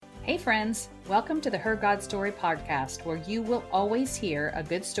Hey friends, welcome to the Her God Story podcast, where you will always hear a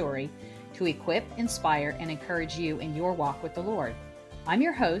good story to equip, inspire, and encourage you in your walk with the Lord. I'm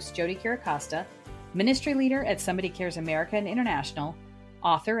your host, Jody Kiracosta, ministry leader at Somebody Cares America and International,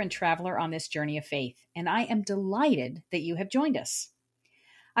 author and traveler on this journey of faith, and I am delighted that you have joined us.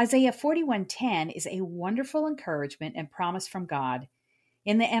 Isaiah 41:10 is a wonderful encouragement and promise from God.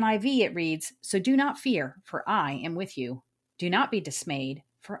 In the NIV, it reads, "So do not fear, for I am with you. Do not be dismayed,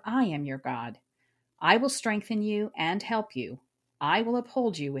 for I am your God. I will strengthen you and help you. I will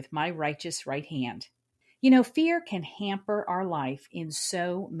uphold you with my righteous right hand." You know, fear can hamper our life in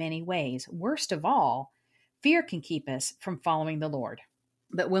so many ways. Worst of all, fear can keep us from following the Lord.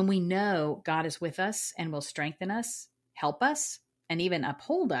 But when we know God is with us and will strengthen us, help us, and even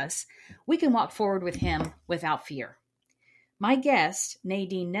uphold us, we can walk forward with Him without fear. My guest,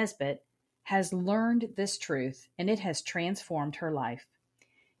 Nadine Naisbitt, has learned this truth, and it has transformed her life.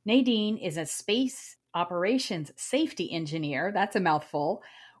 Nadine is a space operations safety engineer, that's a mouthful,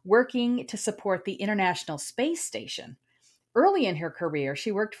 working to support the International Space Station. Early in her career,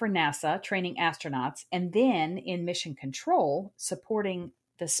 she worked for NASA, training astronauts, and then in mission control, supporting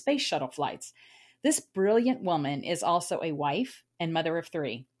the space shuttle flights. This brilliant woman is also a wife and mother of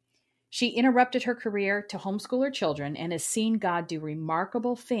 3. She interrupted her career to homeschool her children and has seen God do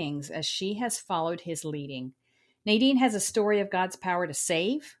remarkable things as she has followed His leading. Nadine has a story of God's power to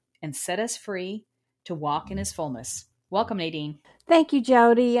save and set us free to walk in His fullness. Welcome, Nadine. Thank you,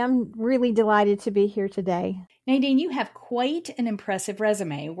 Jody. I'm really delighted to be here today. Nadine, you have quite an impressive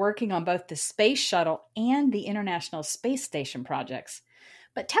resume working on both the Space Shuttle and the International Space Station projects.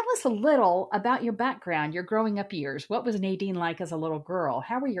 But tell us a little about your background, your growing up years. What was Nadine like as a little girl?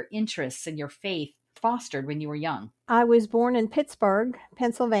 How were your interests and your faith fostered when you were young? I was born in Pittsburgh,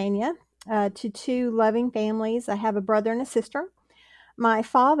 Pennsylvania, to 2 loving families. I have a brother and a sister. My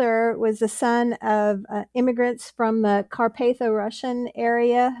father was the son of immigrants from the Carpatho-Russian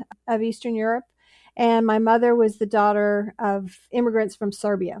area of Eastern Europe, and my mother was the daughter of immigrants from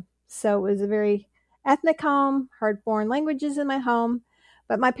Serbia. So it was a very ethnic home, heard foreign languages in my home.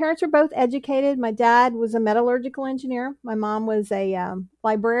 But my parents were both educated. My dad was a metallurgical engineer. My mom was a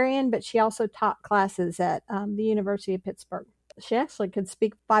librarian, but she also taught classes at the University of Pittsburgh. She actually could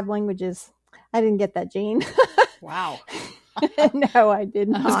speak 5 languages. I didn't get that gene. Wow. No, I did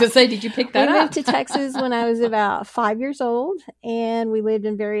not. I was going to say, did you pick that up? We moved to Texas when I was about 5 years old, and we lived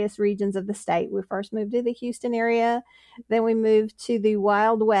in various regions of the state. We first moved to the Houston area. Then we moved to the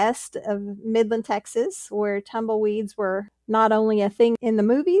Wild West of Midland, Texas, where tumbleweeds were not only a thing in the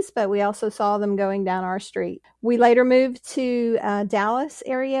movies, but we also saw them going down our street. We later moved to Dallas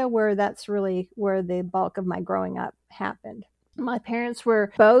area, where that's really where the bulk of my growing up happened. My parents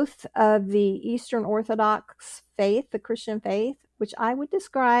were both of the Eastern Orthodox faith, the Christian faith, which I would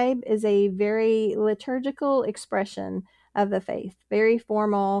describe as a very liturgical expression of the faith, very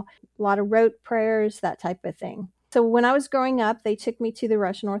formal, a lot of rote prayers, that type of thing. So when I was growing up, they took me to the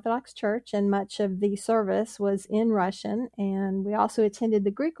Russian Orthodox Church, and much of the service was in Russian. And we also attended the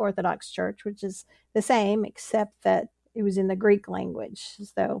Greek Orthodox Church, which is the same, except that it was in the Greek language.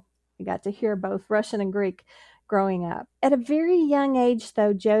 So we got to hear both Russian and Greek growing up. At a very young age,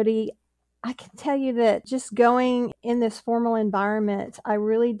 though, Jody, I can tell you that just going in this formal environment, I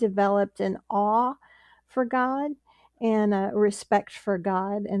really developed an awe for God and a respect for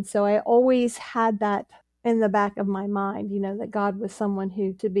God. And so I always had that in the back of my mind, that God was someone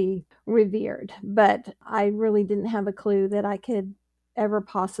who to be revered. But I really didn't have a clue that I could ever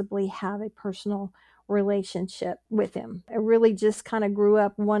possibly have a personal relationship with Him. I really just kind of grew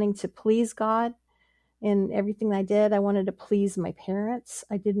up wanting to please God. In everything I did, I wanted to please my parents.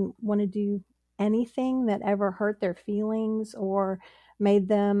 I didn't want to do anything that ever hurt their feelings or made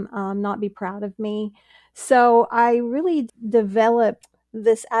them not be proud of me. So I really developed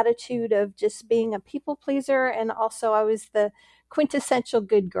this attitude of just being a people pleaser, and also I was the quintessential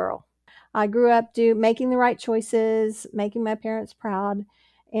good girl. I grew up making the right choices, making my parents proud.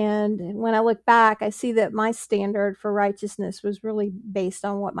 And when I look back, I see that my standard for righteousness was really based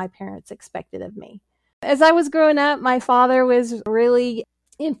on what my parents expected of me. As I was growing up, my father was really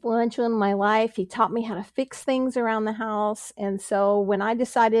influential in my life. He taught me how to fix things around the house. And so when I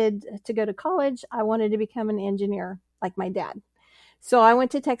decided to go to college, I wanted to become an engineer like my dad. So I went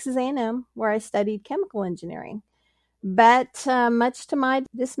to Texas A&M, where I studied chemical engineering. But much to my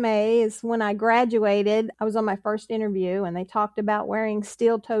dismay, is when I graduated, I was on my first interview, and they talked about wearing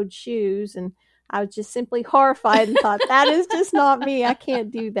steel-toed shoes. And I was just simply horrified and thought, that is just not me. I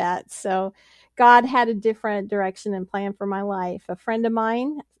can't do that. So God had a different direction and plan for my life. A friend of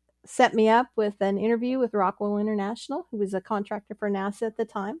mine set me up with an interview with Rockwell International, who was a contractor for NASA at the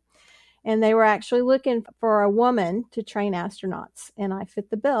time. And they were actually looking for a woman to train astronauts. And I fit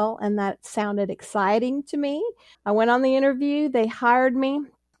the bill, and that sounded exciting to me. I went on the interview. They hired me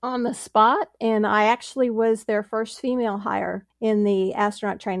on the spot, and I actually was their first female hire in the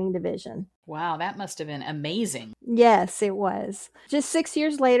astronaut training division. Wow, that must have been amazing. Yes, it was. Just 6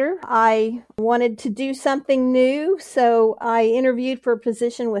 years later, I wanted to do something new, so I interviewed for a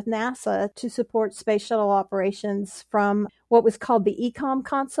position with NASA to support space shuttle operations from what was called the ECOM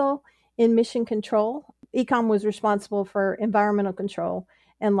console in mission control. ECOM was responsible for environmental control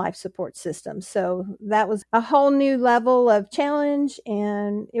and life support systems. So that was a whole new level of challenge,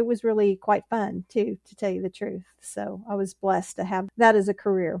 and it was really quite fun too, to tell you the truth. So I was blessed to have that as a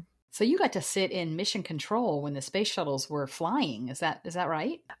career. So you got to sit in mission control when the space shuttles were flying. Is that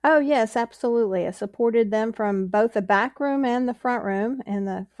right? Oh, yes, absolutely. I supported them from both the back room and the front room. And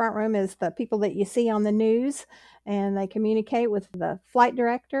the front room is the people that you see on the news, and they communicate with the flight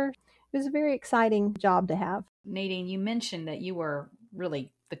director. It was a very exciting job to have. Nadine, you mentioned that you were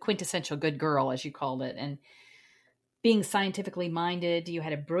really the quintessential good girl, as you called it, and being scientifically minded, you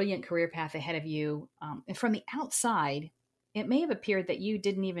had a brilliant career path ahead of you. And from the outside, it may have appeared that you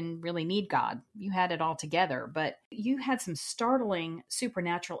didn't even really need God. You had it all together, but you had some startling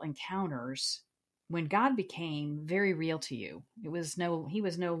supernatural encounters when God became very real to you. He was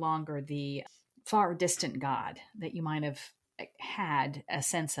no longer the far distant God that you might have had a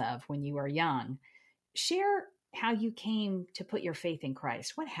sense of when you were young. Share how you came to put your faith in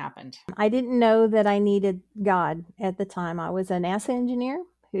Christ. What happened? I didn't know that I needed God at the time. I was a NASA engineer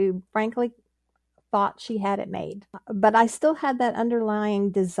who, frankly, thought she had it made. But I still had that underlying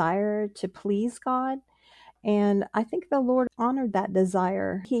desire to please God. And I think the Lord honored that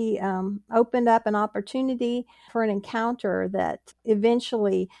desire. He opened up an opportunity for an encounter that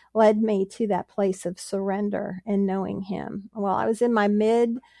eventually led me to that place of surrender and knowing Him. Well, I was in my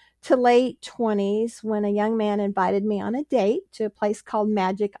mid to late 20s when a young man invited me on a date to a place called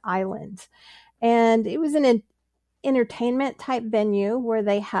Magic Island. And it was an entertainment type venue where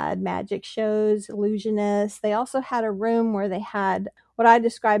they had magic shows, illusionists. They also had a room where they had what I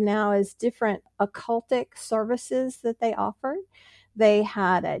describe now as different occultic services that they offered. They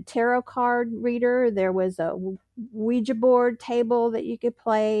had a tarot card reader. There was a Ouija board table that you could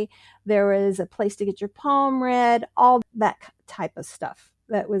play. There was a place to get your palm read, all that type of stuff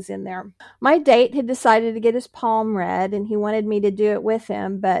that was in there. My date had decided to get his palm read, and he wanted me to do it with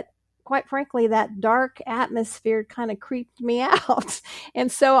him, but quite frankly, that dark atmosphere kind of creeped me out.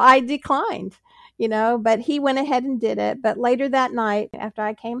 And so I declined, but he went ahead and did it. But later that night, after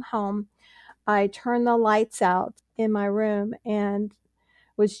I came home, I turned the lights out in my room and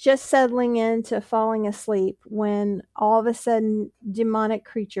was just settling into falling asleep when all of a sudden demonic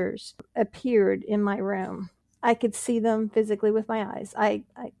creatures appeared in my room. I could see them physically with my eyes. I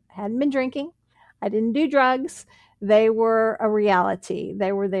hadn't been drinking. I didn't do drugs. They were a reality.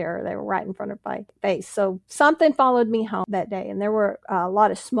 They were there. They were right in front of my face. So something followed me home that day. And there were a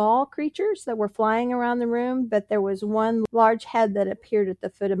lot of small creatures that were flying around the room, but there was one large head that appeared at the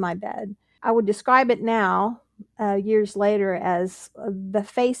foot of my bed. I would describe it now, years later, as the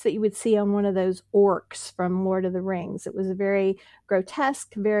face that you would see on one of those orcs from Lord of the Rings. It was very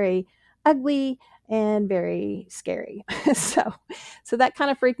grotesque, very ugly, and very scary. So that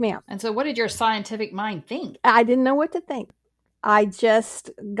kind of freaked me out. And so what did your scientific mind think? I didn't know what to think. I just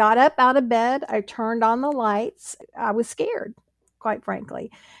got up out of bed. I turned on the lights. I was scared, quite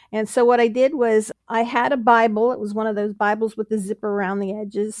frankly. And so what I did was I had a Bible. It was one of those Bibles with the zipper around the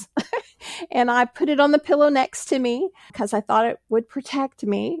edges. And I put it on the pillow next to me because I thought it would protect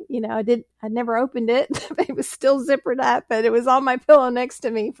me. I never opened it. It was still zippered up, but it was on my pillow next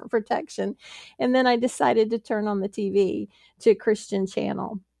to me for protection. And then I decided to turn on the TV to a Christian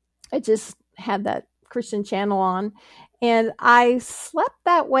channel. I just had that Christian channel on, and I slept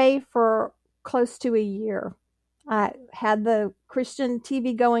that way for close to a year. I had the Christian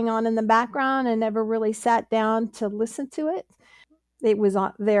TV going on in the background and never really sat down to listen to it. It was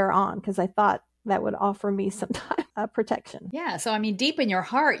on because I thought that would offer me some time of protection. Yeah. So, deep in your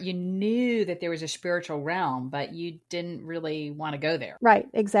heart, you knew that there was a spiritual realm, but you didn't really want to go there. Right.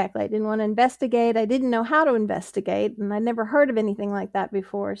 Exactly. I didn't want to investigate. I didn't know how to investigate, and I never heard of anything like that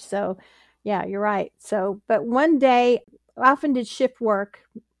before. So, yeah, you're right. So, but one day I often did shift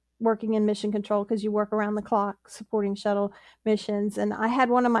working in mission control because you work around the clock supporting shuttle missions. And I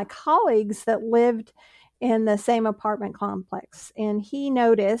had one of my colleagues that lived in the same apartment complex, and he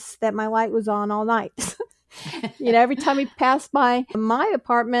noticed that my light was on all night. Every time he passed by my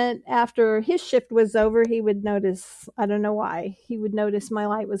apartment after his shift was over, he would notice, I don't know why, he would notice my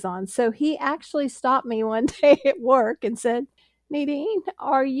light was on. So he actually stopped me one day at work and said, Nadine,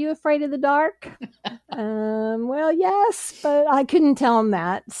 are you afraid of the dark? Well, yes, but I couldn't tell him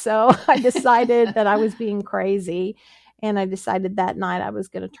that. So I decided that I was being crazy. And I decided that night I was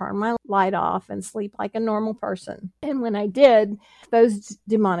going to turn my light off and sleep like a normal person. And when I did, those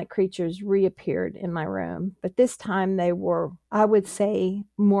demonic creatures reappeared in my room. But this time they were, I would say,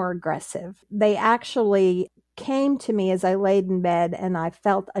 more aggressive. They actually came to me as I laid in bed and I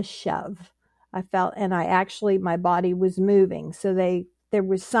felt a shove. My body was moving. So there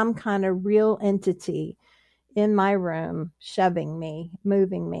was some kind of real entity in my room shoving me,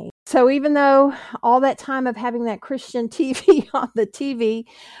 moving me. So even though all that time of having that Christian TV on the TV,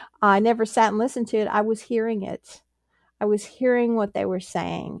 I never sat and listened to it, I was hearing it. I was hearing what they were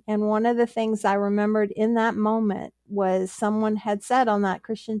saying. And one of the things I remembered in that moment was someone had said on that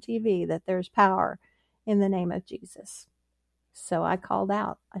Christian TV that there's power in the name of Jesus. So I called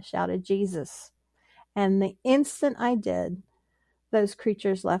out, I shouted, Jesus. And the instant I did, those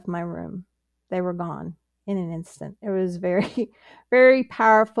creatures left my room. They were gone in an instant. It was very, very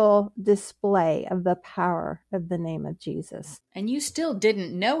powerful display of the power of the name of Jesus. And you still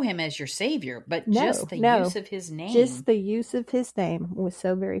didn't know him as your Savior, but just the use of his name. Just the use of his name was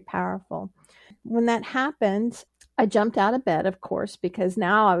so very powerful. When that happened, I jumped out of bed, of course, because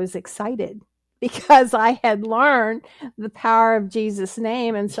now I was excited because I had learned the power of Jesus'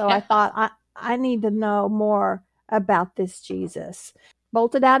 name. And so I thought, I need to know more about this Jesus.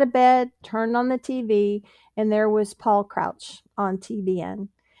 Bolted out of bed, turned on the TV, and there was Paul Crouch on TBN.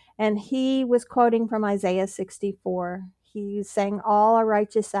 And he was quoting from Isaiah 64. He sang, all our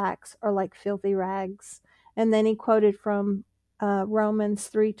righteous acts are like filthy rags. And then he quoted from Romans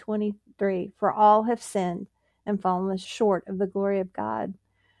 3:23, for all have sinned and fallen short of the glory of God.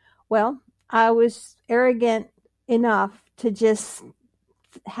 Well, I was arrogant enough to just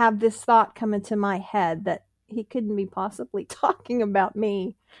have this thought come into my head that he couldn't be possibly talking about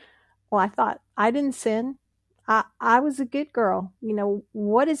me. Well, I thought, I didn't sin. I was a good girl.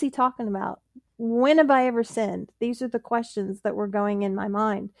 What is he talking about? When have I ever sinned? These are the questions that were going in my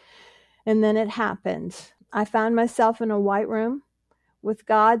mind. And then it happened. I found myself in a white room with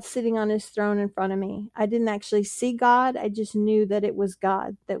God sitting on his throne in front of me. I didn't actually see God. I just knew that it was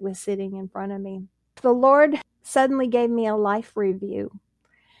God that was sitting in front of me. The Lord suddenly gave me a life review.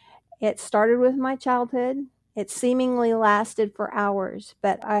 It started with my childhood. It seemingly lasted for hours,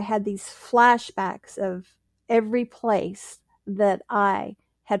 but I had these flashbacks of every place that I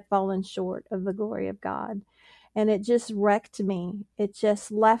had fallen short of the glory of God. And it just wrecked me. It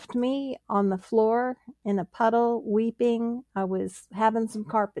just left me on the floor in a puddle, weeping. I was having some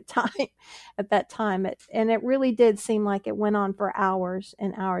carpet time at that time. And it really did seem like it went on for hours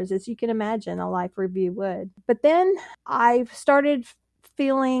and hours, as you can imagine a life review would. But then I started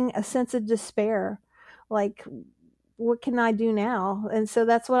feeling a sense of despair. Like, what can I do now? And so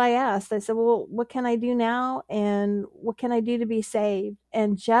that's what I asked. I said, well, what can I do now? And what can I do to be saved?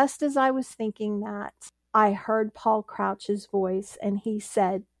 And just as I was thinking that, I heard Paul Crouch's voice, and he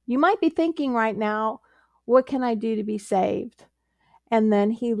said, you might be thinking right now, what can I do to be saved? And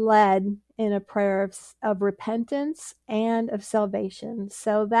then he led in a prayer of repentance and of salvation.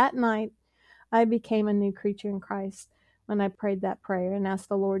 So that night, I became a new creature in Christ when I prayed that prayer and asked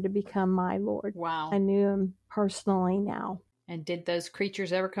the Lord to become my Lord. Wow. I knew him personally now. And did those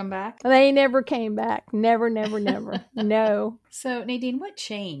creatures ever come back? They never came back. Never, never, never. No. So, Nadine, what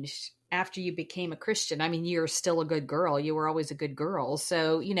changed after you became a Christian? I mean, you're still a good girl. You were always a good girl.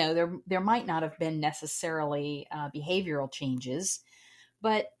 So, there might not have been necessarily behavioral changes,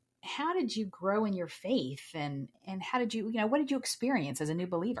 but how did you grow in your faith, and how did you, what did you experience as a new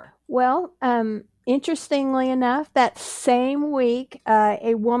believer? Well, interestingly enough, that same week,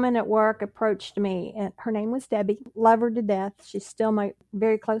 a woman at work approached me, and her name was Debbie. Love her to death. She's still my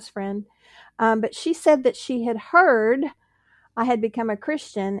very close friend. But she said that she had heard I had become a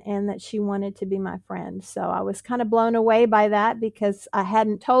Christian and that she wanted to be my friend. So I was kind of blown away by that because I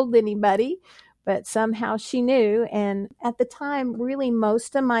hadn't told anybody, but somehow she knew. And at the time, really,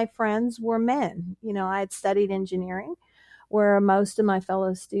 most of my friends were men. I had studied engineering, where most of my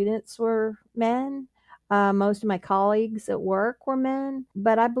fellow students were men. Most of my colleagues at work were men.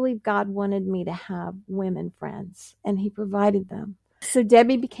 But I believe God wanted me to have women friends, and he provided them. So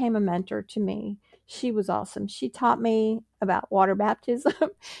Debbie became a mentor to me. She was awesome. She taught me about water baptism.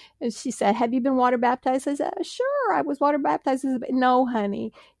 And she said, "Have you been water baptized?" I said, "Sure, I was water baptized." I said, "No,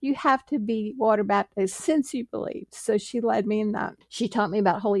 honey, you have to be water baptized since you believe." So she led me in that. She taught me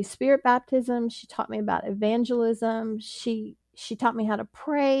about Holy Spirit baptism. She taught me about evangelism. She taught me how to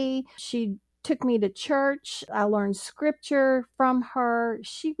pray. She took me to church. I learned scripture from her.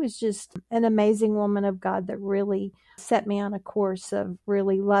 She was just an amazing woman of God that really set me on a course of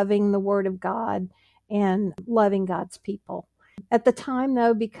really loving the Word of God and loving God's people. At the time,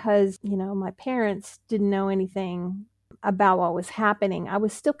 though, because, my parents didn't know anything about what was happening, I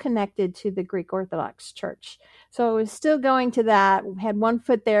was still connected to the Greek Orthodox Church. So I was still going to that, had one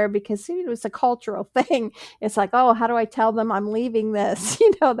foot there because it was a cultural thing. It's like, oh, how do I tell them I'm leaving this?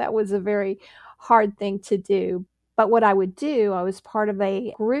 That was a very hard thing to do. But what I would do, I was part of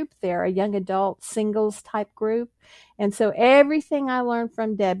a group there, a young adult singles type group. And so everything I learned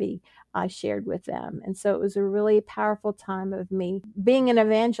from Debbie, I shared with them. And so it was a really powerful time of me being an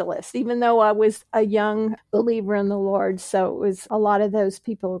evangelist, even though I was a young believer in the Lord. So it was a lot of those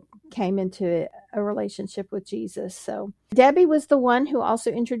people came into a relationship with Jesus. So Debbie was the one who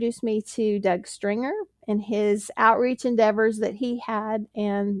also introduced me to Doug Stringer and his outreach endeavors that he had.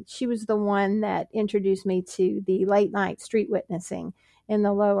 And she was the one that introduced me to the late night street witnessing in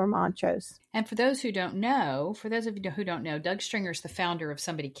the Lower Montrose. And for those of you who don't know, Doug Stringer is the founder of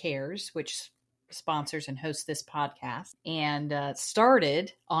Somebody Cares, which sponsors and hosts this podcast, and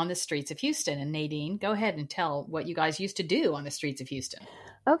started on the streets of Houston. And Nadine, go ahead and tell what you guys used to do on the streets of Houston.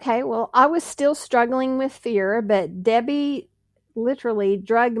 Okay, well, I was still struggling with fear, but Debbie literally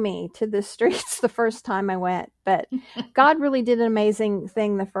drug me to the streets the first time I went. But God really did an amazing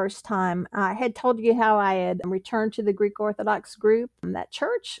thing the first time. I had told you how I had returned to the Greek Orthodox group. That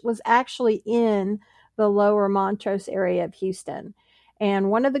church was actually in the Lower Montrose area of Houston.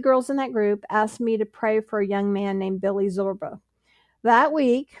 And one of the girls in that group asked me to pray for a young man named Billy Zorba. That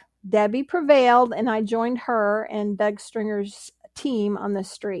week, Debbie prevailed, and I joined her and Doug Stringer's team on the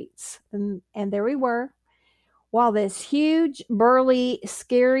streets. And there we were, while this huge, burly,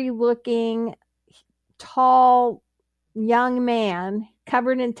 scary-looking, tall young man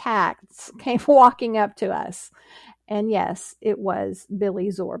covered in tats came walking up to us. And yes, it was Billy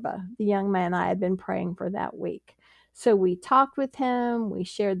Zorba, the young man I had been praying for that week. So we talked with him. We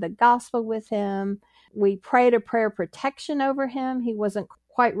shared the gospel with him. We prayed a prayer of protection over him. He wasn't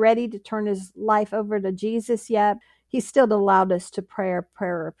quite ready to turn his life over to Jesus yet. He still allowed us to pray a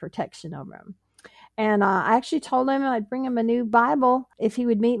prayer of protection over him. And I actually told him I'd bring him a new Bible if he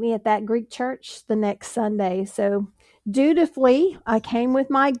would meet me at that Greek church the next Sunday. So dutifully, I came with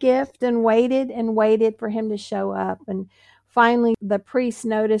my gift and waited for him to show up. And finally, the priest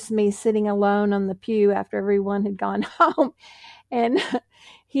noticed me sitting alone on the pew after everyone had gone home. And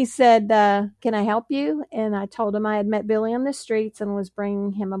he said, "Can I help you?" And I told him I had met Billy on the streets and was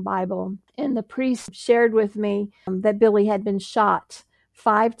bringing him a Bible. And the priest shared with me that Billy had been shot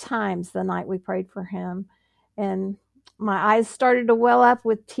 5 times the night we prayed for him. And my eyes started to well up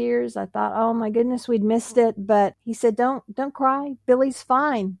with tears. I thought, oh my goodness, we'd missed it. But he said, don't cry. Billy's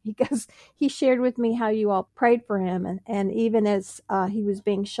fine. Because he shared with me how you all prayed for him. And even as he was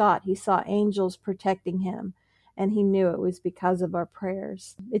being shot, he saw angels protecting him. And he knew it was because of our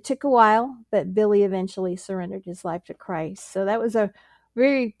prayers. It took a while, but Billy eventually surrendered his life to Christ. So that was a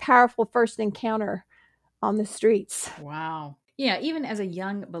very powerful first encounter on the streets. Wow. Yeah, even as a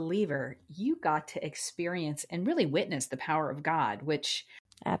young believer, you got to experience and really witness the power of God, which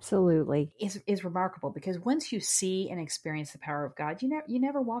absolutely is remarkable, because once you see and experience the power of God, you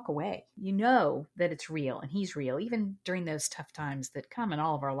never walk away. You know that it's real and He's real, even during those tough times that come in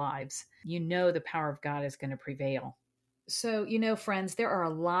all of our lives. You know the power of God is going to prevail. So, friends, there are a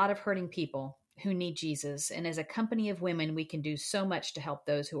lot of hurting people who need Jesus, and as a company of women, we can do so much to help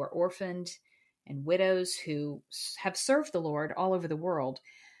those who are orphaned and widows who have served the Lord all over the world.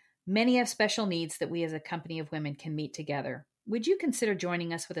 Many have special needs that we as a company of women can meet together. Would you consider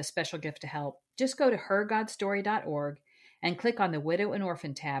joining us with a special gift to help? Just go to hergodstory.org and click on the Widow and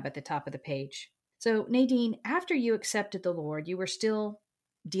Orphan tab at the top of the page. So, Nadine, after you accepted the Lord, you were still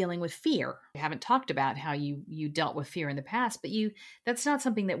dealing with fear. You haven't talked about how you dealt with fear in the past, but that's not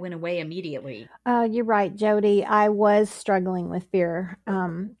something that went away immediately. You're right, Jody. I was struggling with fear.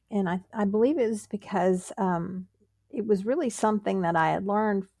 And I believe it was because it was really something that I had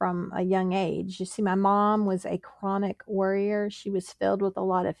learned from a young age. You see, my mom was a chronic worrier. She was filled with a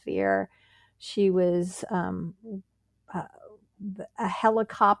lot of fear. She was a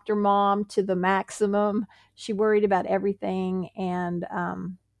helicopter mom to the maximum. She worried about everything and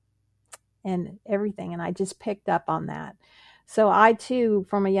everything. And I just picked up on that. So I too,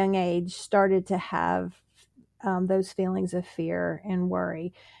 from a young age, started to have those feelings of fear and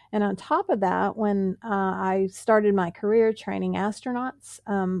worry. And on top of that, when I started my career training astronauts,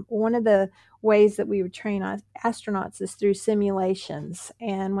 one of the ways that we would train astronauts is through simulations.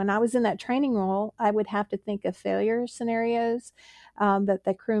 And when I was in that training role, I would have to think of failure scenarios that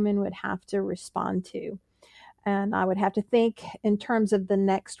the crewmen would have to respond to. And I would have to think in terms of the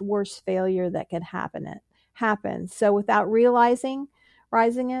next worst failure that could happen. So without realizing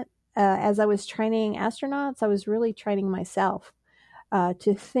it, as I was training astronauts, I was really training myself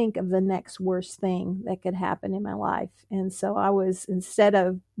to think of the next worst thing that could happen in my life. And so I was, instead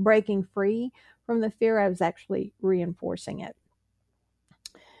of breaking free from the fear, I was actually reinforcing it.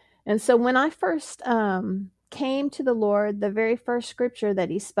 And so when I first came to the Lord, the very first scripture that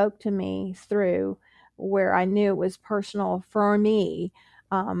he spoke to me through, where I knew it was personal for me,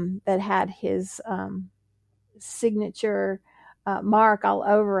 that had his signature mark all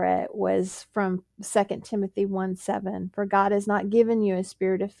over it, was from 2 Timothy 1:7. For God has not given you a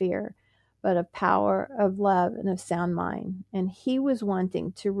spirit of fear, but of power, of love, and of sound mind. And he was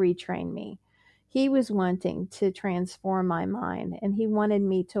wanting to retrain me. He was wanting to transform my mind, and he wanted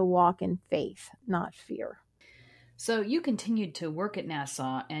me to walk in faith, not fear. So you continued to work at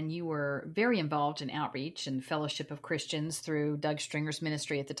NASA, and you were very involved in outreach and fellowship of Christians through Doug Stringer's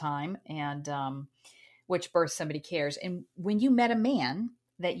ministry at the time, and which birthed Somebody Cares. And when you met a man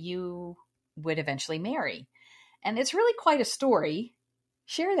that you would eventually marry, and it's really quite a story.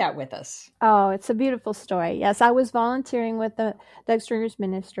 Share that with us. Oh, it's a beautiful story. Yes, I was volunteering with the Doug Stringer's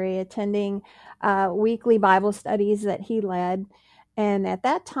ministry, attending weekly Bible studies that he led. And at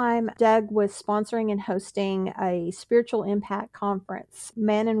that time, Doug was sponsoring and hosting a spiritual impact conference.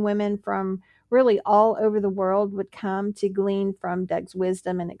 Men and women from really all over the world would come to glean from Doug's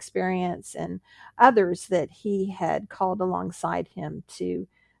wisdom and experience, and others that he had called alongside him to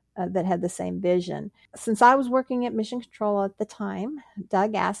that had the same vision. Since I was working at Mission Control at the time,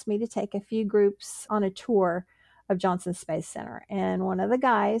 Doug asked me to take a few groups on a tour of Johnson Space Center. And one of the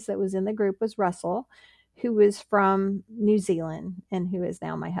guys that was in the group was Russell, who was from New Zealand and who is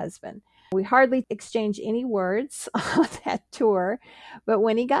now my husband. We hardly exchanged any words on that tour, but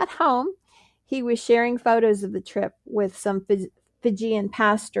when he got home, he was sharing photos of the trip with some Fijian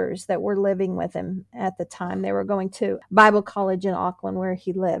pastors that were living with him at the time. They were going to Bible college in Auckland where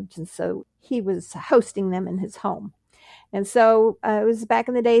he lived, and so he was hosting them in his home. And so it was back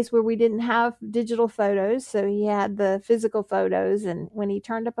in the days where we didn't have digital photos, so he had the physical photos, and when he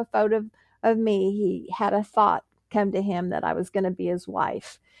turned up a photo of me, he had a thought come to him that I was going to be his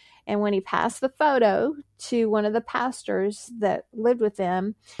wife. And when he passed the photo to one of the pastors that lived with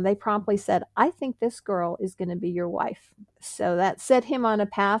him, they promptly said, I think this girl is going to be your wife. So that set him on a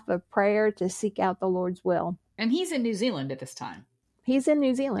path of prayer to seek out the Lord's will. And he's in New Zealand at this time. He's in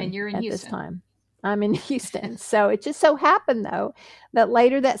New Zealand. And you're in Houston. This time. I'm in Houston. So it just so happened, though, that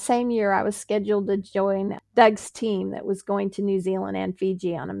later that same year, I was scheduled to join Doug's team that was going to New Zealand and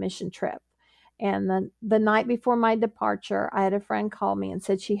Fiji on a mission trip. And the night before my departure, I had a friend call me and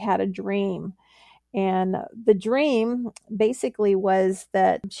said she had a dream. And the dream basically was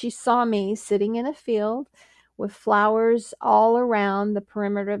that she saw me sitting in a field with flowers all around the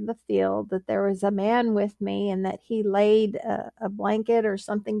perimeter of the field, that there was a man with me, and that he laid a blanket or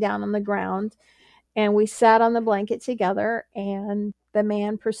something down on the ground. And we sat on the blanket together, and the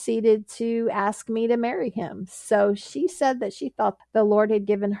man proceeded to ask me to marry him. So she said that she thought the Lord had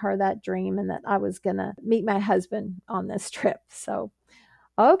given her that dream and that I was going to meet my husband on this trip. So,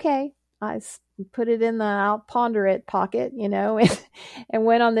 okay, I put it in the I'll ponder it pocket, and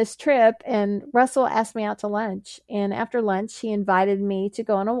went on this trip. And Russell asked me out to lunch. And after lunch, he invited me to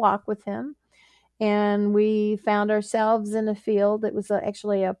go on a walk with him. And we found ourselves in a field. It was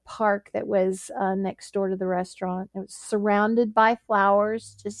actually a park that was next door to the restaurant. It was surrounded by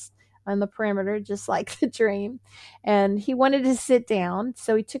flowers just on the perimeter, just like the dream. And he wanted to sit down,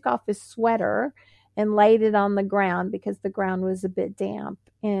 so he took off his sweater and laid it on the ground because the ground was a bit damp.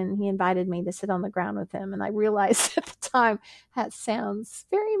 And he invited me to sit on the ground with him. And I realized at the time that sounds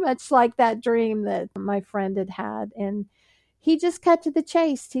very much like that dream that my friend had had. And he just cut to the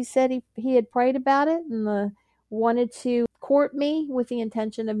chase. He said he had prayed about it and wanted to court me with the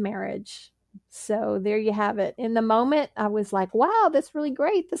intention of marriage. So there you have it. In the moment, I was like, wow, that's really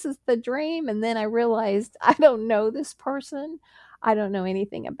great. This is the dream. And then I realized I don't know this person. I don't know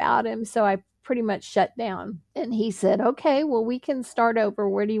anything about him. So I pretty much shut down. And he said, okay, well, we can start over.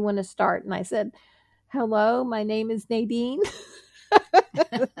 Where do you want to start? And I said, hello, my name is Nadine.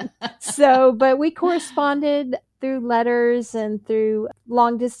 But we corresponded through letters and through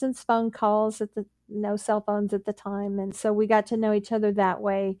long distance phone calls at no cell phones at the time. And so we got to know each other that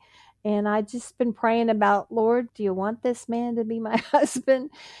way. And I just been praying about, Lord, do you want this man to be my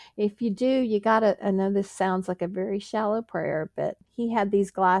husband? If you do, you got to, I know this sounds like a very shallow prayer, but he had these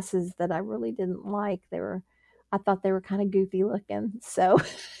glasses that I really didn't like. I thought they were kind of goofy looking. So,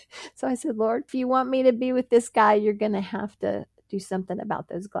 so I said, Lord, if you want me to be with this guy, you're going to have to do something about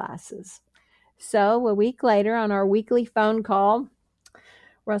those glasses. So a week later on our weekly phone call,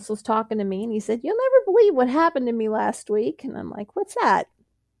 Russell's talking to me and he said, you'll never believe what happened to me last week. And I'm like, what's that?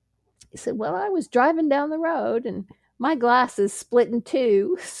 He said, well, I was driving down the road and my glasses split in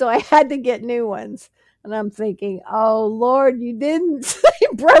two, so I had to get new ones. And I'm thinking, oh, Lord, you didn't. He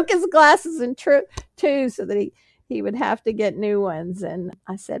broke his glasses in two so that he would have to get new ones. And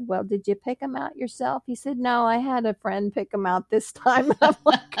I said, well, did you pick them out yourself? He said, no, I had a friend pick them out this time. And I'm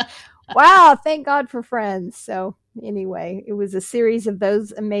like, wow, thank God for friends. So anyway, it was a series of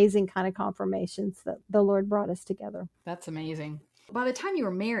those amazing kind of confirmations that the Lord brought us together. That's amazing. By the time you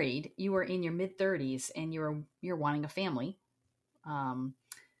were married, you were in your mid-30s and you're wanting a family.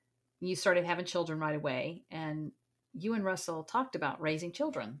 You started having children right away, and you and Russell talked about raising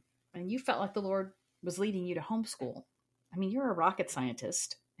children, and you felt like the Lord was leading you to homeschool. I mean, you're a rocket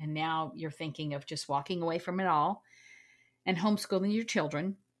scientist, and now you're thinking of just walking away from it all and homeschooling your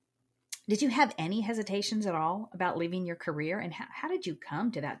children. Did you have any hesitations at all about leaving your career, and how did you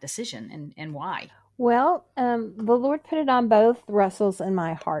come to that decision, and why? Well, the Lord put it on both Russell's and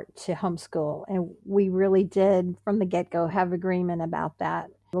my heart to homeschool, and we really did from the get-go have agreement about that.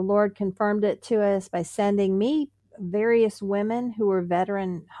 The Lord confirmed it to us by sending me various women who were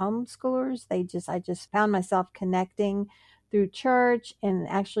veteran homeschoolers. I just found myself connecting through church and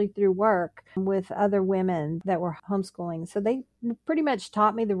actually through work with other women that were homeschooling. So they pretty much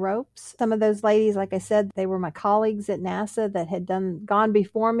taught me the ropes. Some of those ladies, like I said, they were my colleagues at NASA that had gone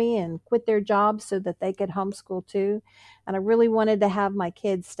before me and quit their jobs so that they could homeschool too. And I really wanted to have my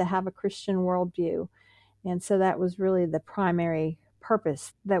kids to have a Christian worldview. And so that was really the primary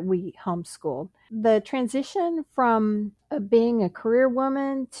purpose that we homeschooled. The transition from being a career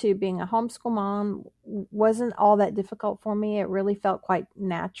woman to being a homeschool mom wasn't all that difficult for me. It really felt quite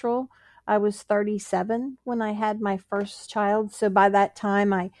natural. I was 37 when I had my first child. So by that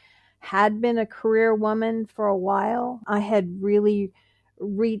time, I had been a career woman for a while. I had really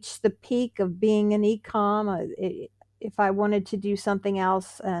reached the peak of being an e-com. If I wanted to do something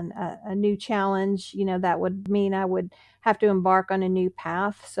else and a new challenge, that would mean I would have to embark on a new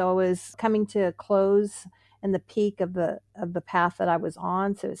path. So I was coming to a close and the peak of the path that I was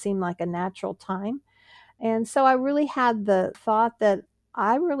on. So it seemed like a natural time. And so I really had the thought that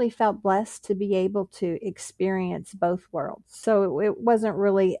I really felt blessed to be able to experience both worlds. So it wasn't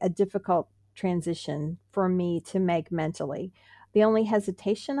really a difficult transition for me to make mentally. The only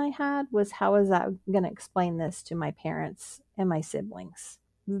hesitation I had was, how was I going to explain this to my parents and my siblings?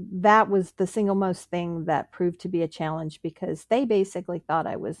 That was the single most thing that proved to be a challenge, because they basically thought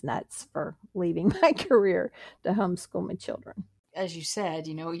I was nuts for leaving my career to homeschool my children. As you said,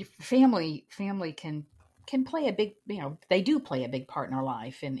 your family can play a big, they do play a big part in our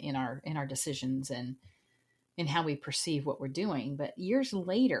life and in our decisions and in how we perceive what we're doing. But years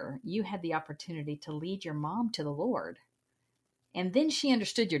later, you had the opportunity to lead your mom to the Lord. And then she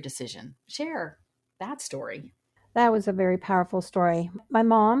understood your decision. Share that story. That was a very powerful story. My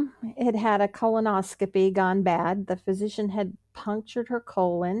mom had had a colonoscopy gone bad. The physician had punctured her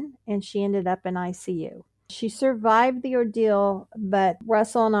colon and she ended up in ICU. She survived the ordeal, but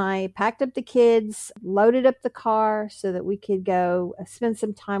Russell and I packed up the kids, loaded up the car so that we could go spend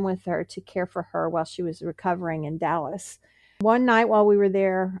some time with her to care for her while she was recovering in Dallas. One night while we were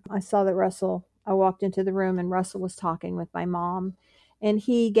there, I walked into the room and Russell was talking with my mom. And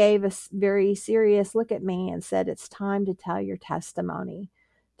he gave a very serious look at me and said, it's time to tell your testimony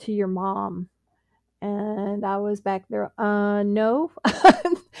to your mom. And I was back there, no,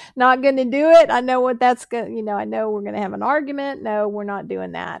 not going to do it. I know what that's going to, I know we're going to have an argument. No, we're not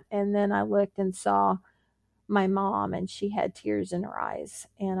doing that. And then I looked and saw my mom and she had tears in her eyes.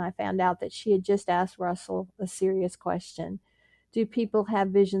 And I found out that she had just asked Russell a serious question. Do people have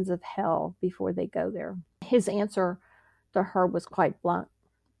visions of hell before they go there? His answer to her was quite blunt.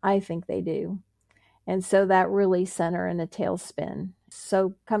 I think they do. And so that really sent her in a tailspin.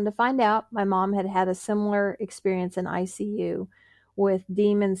 So come to find out, my mom had had a similar experience in ICU with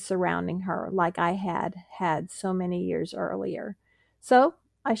demons surrounding her like I had had so many years earlier. So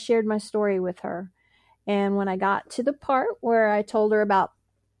I shared my story with her. And when I got to the part where I told her about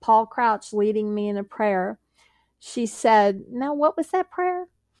Paul Crouch leading me in a prayer, she said, now what was that prayer?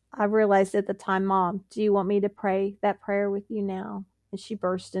 I realized at the time, Mom, do you want me to pray that prayer with you now? And she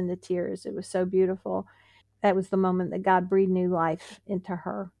burst into tears. It was so beautiful. That was the moment that God breathed new life into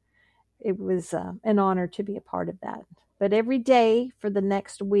her. It was an honor to be a part of that. But every day for the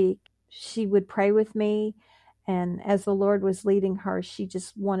next week, she would pray with me. And as the Lord was leading her, she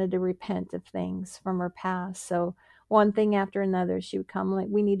just wanted to repent of things from her past. So one thing after another, she would come like,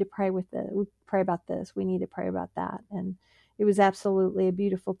 we need to pray with this. We pray about this. We need to pray about that. And it was absolutely a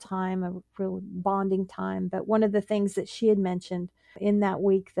beautiful time, a real bonding time. But one of the things that she had mentioned in that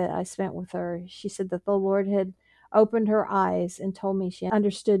week that I spent with her, she said that the Lord had opened her eyes and told me she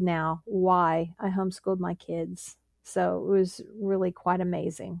understood now why I homeschooled my kids. So it was really quite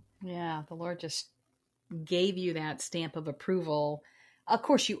amazing. Yeah, the Lord just gave you that stamp of approval. Of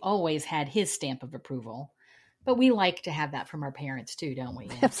course, you always had his stamp of approval, but we like to have that from our parents too, don't we?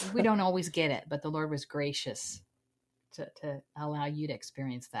 And we don't always get it, but the Lord was gracious to allow you to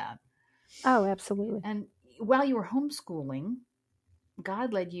experience that. Oh, absolutely. And while you were homeschooling,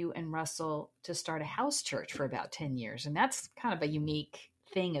 God led you and Russell to start a house church for about 10 years. And that's kind of a unique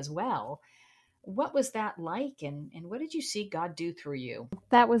thing as well. What was that like? And what did you see God do through you?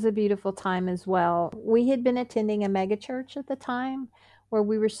 That was a beautiful time as well. We had been attending a mega church at the time where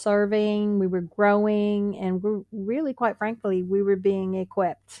we were serving, we were growing, and we really, quite frankly, we were being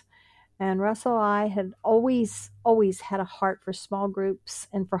equipped. And Russell and I had always had a heart for small groups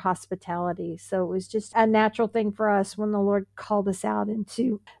and for hospitality. So it was just a natural thing for us when the Lord called us out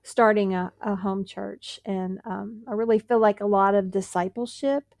into starting a home church. And I really feel like a lot of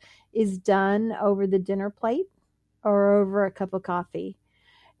discipleship is done over the dinner plate or over a cup of coffee.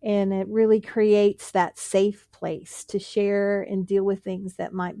 And it really creates that safe place to share and deal with things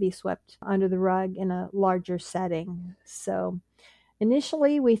that might be swept under the rug in a larger setting. So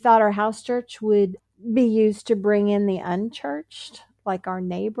initially, we thought our house church would be used to bring in the unchurched, like our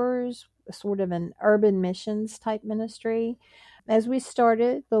neighbors, sort of an urban missions type ministry. As we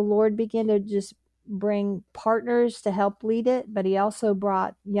started, the Lord began to just bring partners to help lead it, but He also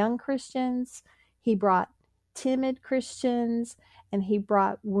brought young Christians, He brought timid Christians, and He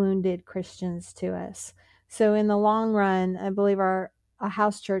brought wounded Christians to us. So, in the long run, I believe our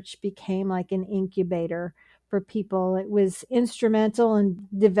house church became like an incubator for people. It was instrumental in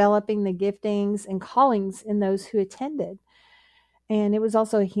developing the giftings and callings in those who attended. And it was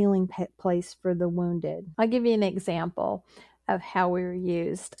also a healing place for the wounded. I'll give you an example of how we were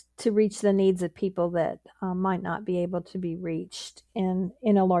used to reach the needs of people that might not be able to be reached in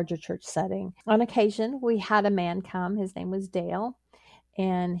a larger church setting. On occasion, we had a man come. His name was Dale,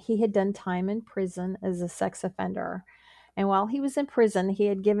 and he had done time in prison as a sex offender. And while he was in prison, he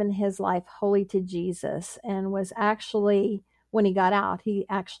had given his life wholly to Jesus and was actually, when he got out, he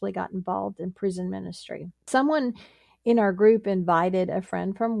actually got involved in prison ministry. Someone in our group invited a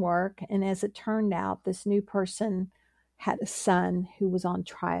friend from work, and as it turned out, this new person had a son who was on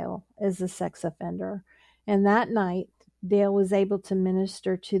trial as a sex offender. And that night, Dale was able to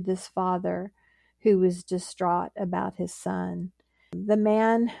minister to this father who was distraught about his son. The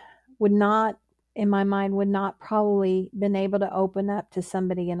man would not, in my mind, would not probably been able to open up to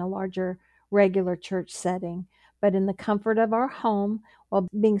somebody in a larger regular church setting. But in the comfort of our home, while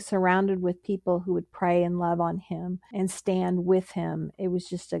being surrounded with people who would pray and love on him and stand with him, it was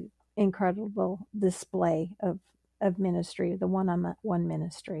just an incredible display of ministry, the one-on-one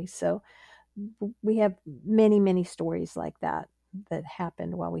ministry. So we have many, many stories like that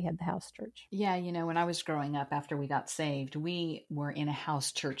happened while we had the house church. Yeah, when I was growing up after we got saved, we were in a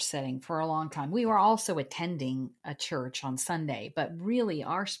house church setting for a long time. We were also attending a church on Sunday, but really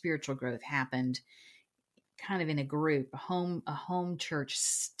our spiritual growth happened kind of in a group, a home church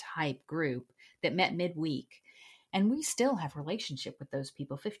type group that met midweek. And we still have relationship with those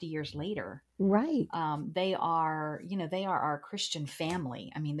people 50 years later. Right. They are our Christian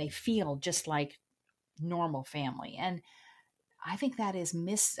family. I mean, they feel just like normal family. And I think that is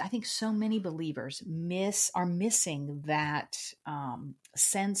I think so many believers are missing that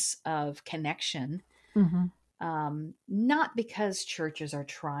sense of connection. Mm-hmm. Not because churches are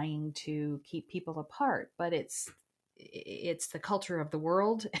trying to keep people apart, but it's the culture of the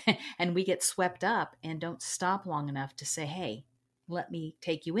world, and we get swept up and don't stop long enough to say, "Hey, let me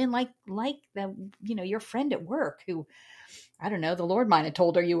take you in," like the your friend at work who, I don't know, the Lord might have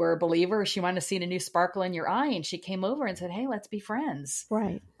told her you were a believer. She might have seen a new sparkle in your eye, and she came over and said, "Hey, let's be friends."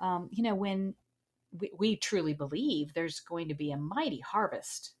 Right. When we truly believe there's going to be a mighty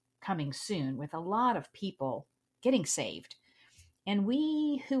harvest coming soon with a lot of people getting saved. And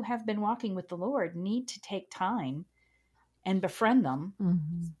we who have been walking with the Lord need to take time and befriend them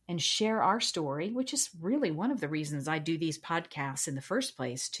and share our story, which is really one of the reasons I do these podcasts in the first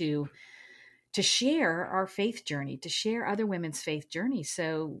place, to to share our faith journey, to share other women's faith journey.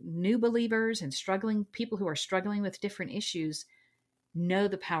 So new believers and struggling people who are struggling with different issues know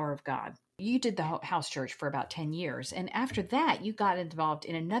the power of God. You did the house church for about 10 years. And after that, you got involved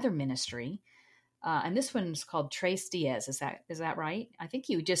in another ministry. And this one's called Trace Diaz. Is that right? I think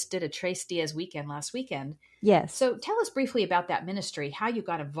you just did a Trace Diaz weekend last weekend. Yes. So tell us briefly about that ministry, how you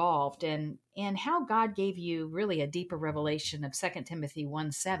got involved, and how God gave you really a deeper revelation of 2 Timothy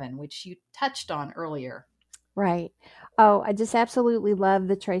 1:7, which you touched on earlier. Right. Oh, I just absolutely love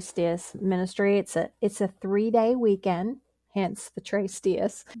the Trace Diaz ministry. It's a 3-day weekend, hence the Trace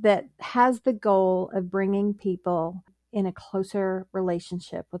Diaz, that has the goal of bringing people in a closer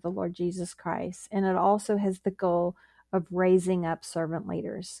relationship with the Lord Jesus Christ. And it also has the goal of raising up servant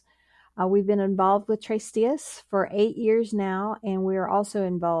leaders. We've been involved with Trace Diaz for 8 years now, and we are also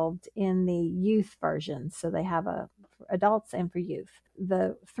involved in the youth version. So they have a for adults and for youth.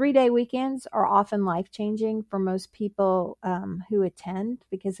 The 3-day weekends are often life-changing for most people who attend,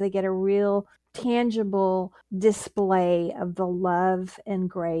 because they get a real tangible display of the love and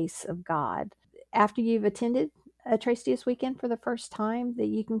grace of God. After you've attended a Trace Diaz weekend for the first time, that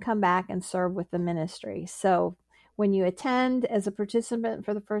you can come back and serve with the ministry. So when you attend as a participant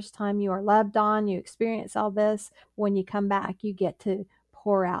for the first time, you are loved on, you experience all this. When you come back, you get to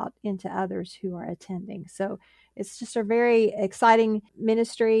pour out into others who are attending. So it's just a very exciting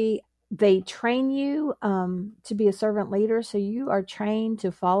ministry. They train you to be a servant leader. So you are trained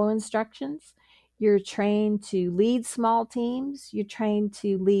to follow instructions. You're trained to lead small teams. You're trained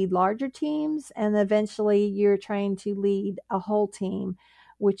to lead larger teams. And eventually you're trained to lead a whole team,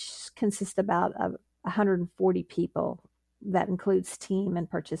 which consists about 140 people. That includes team and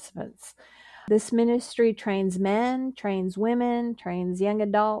participants. This ministry trains men, trains women, trains young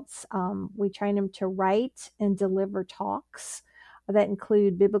adults. We train them to write and deliver talks that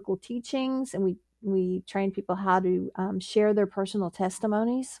include biblical teachings, and we train people how to share their personal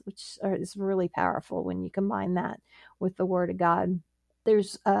testimonies, which is really powerful when you combine that with the Word of God.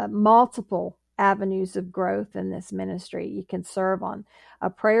 There's multiple avenues of growth in this ministry. You can serve on a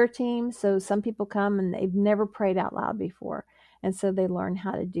prayer team. So some people come and they've never prayed out loud before. And so they learn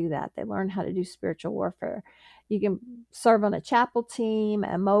how to do that. They learn how to do spiritual warfare. You can serve on a chapel team,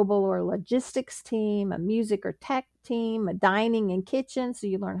 a mobile or logistics team, a music or tech team, a dining and kitchen. So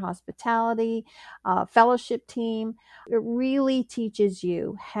you learn hospitality, a fellowship team. It really teaches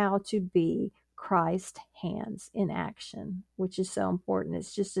you how to be Christ's hands in action, which is so important.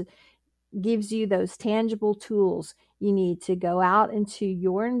 It's just gives you those tangible tools you need to go out into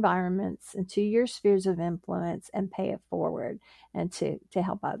your environments, into your spheres of influence, and pay it forward and to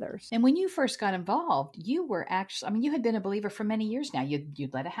help others. And when you first got involved, you were actually, you had been a believer for many years now.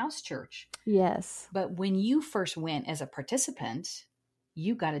 You'd led a house church. Yes. But when you first went as a participant,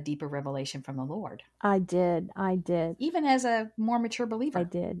 you got a deeper revelation from the Lord. I did. Even as a more mature believer. I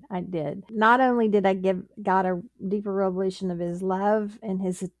did. Not only did I give God a deeper revelation of his love and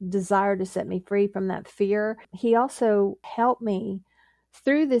his desire to set me free from that fear, he also helped me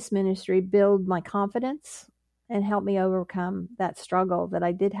through this ministry build my confidence and help me overcome that struggle that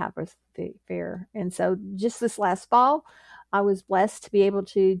I did have with fear. And so just this last fall, I was blessed to be able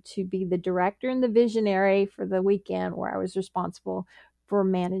to be the director and the visionary for the weekend, where I was responsible for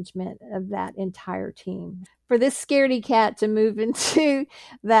management of that entire team. For this scaredy cat to move into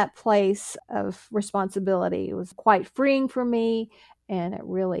that place of responsibility, it was quite freeing for me, and it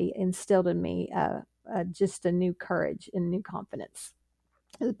really instilled in me just a new courage and new confidence.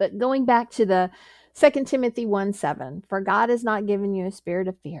 But going back to the 2 Timothy 1:7, for God has not given you a spirit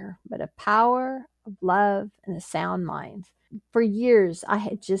of fear, but of power, of love, and a sound mind. For years, I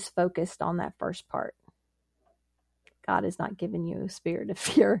had just focused on that first part. God has not given you a spirit of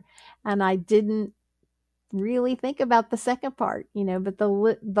fear. And I didn't really think about the second part, but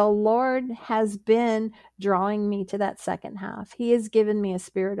the Lord has been drawing me to that second half. He has given me a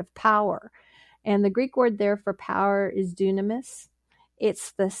spirit of power. And the Greek word there for power is dunamis.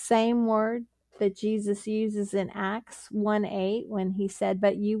 It's the same word that Jesus uses in Acts 1:8 when he said,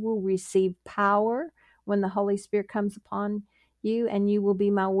 but you will receive power when the Holy Spirit comes upon you, and you will be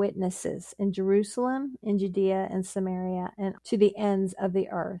my witnesses in Jerusalem, in Judea, and Samaria, and to the ends of the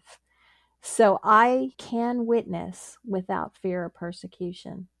earth. So I can witness without fear of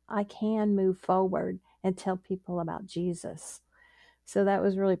persecution. I can move forward and tell people about Jesus. So that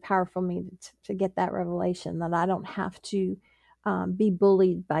was really powerful for me to get that revelation, that I don't have to be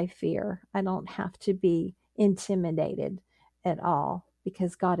bullied by fear. I don't have to be intimidated at all,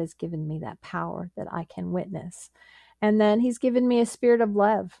 because God has given me that power that I can witness. And then he's given me a spirit of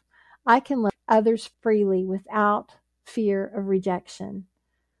love. I can love others freely without fear of rejection.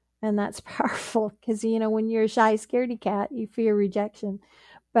 And that's powerful because, when you're a shy, scaredy cat, you fear rejection.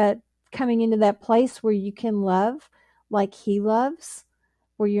 But coming into that place where you can love like he loves,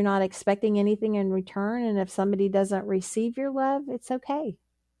 where you're not expecting anything in return. And if somebody doesn't receive your love, it's okay.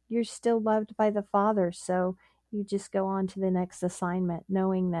 You're still loved by the Father. So you just go on to the next assignment,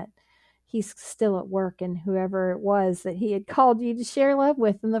 knowing that he's still at work in whoever it was that he had called you to share love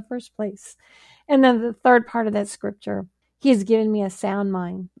with in the first place. And then the third part of that scripture, he has given me a sound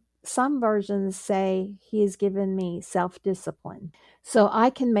mind. Some versions say he has given me self-discipline, so I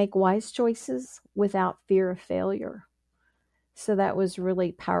can make wise choices without fear of failure. So that was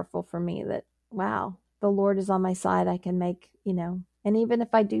really powerful for me, that, wow, the Lord is on my side. I can make, and even if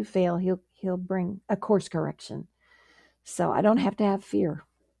I do fail, he'll bring a course correction. So I don't have to have fear.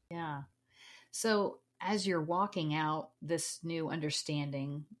 Yeah. So as you're walking out this new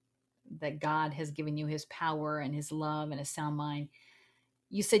understanding that God has given you his power and his love and a sound mind,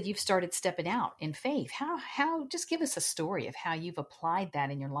 you said you've started stepping out in faith. How, just give us a story of how you've applied that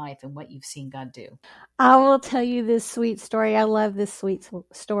in your life and what you've seen God do. I will tell you this sweet story. I love this sweet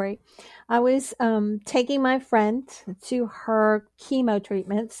story. I was taking my friend to her chemo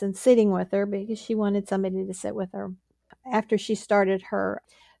treatments and sitting with her because she wanted somebody to sit with her. After she started her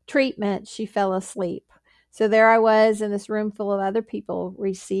treatment, she fell asleep. So there I was in this room full of other people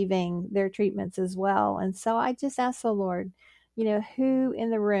receiving their treatments as well. And so I just asked the Lord, who in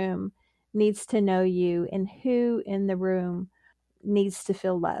the room needs to know you and who in the room needs to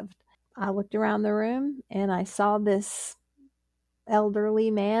feel loved. I looked around the room and I saw this elderly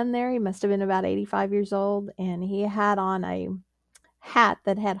man there. He must have been about 85 years old, and he had on a hat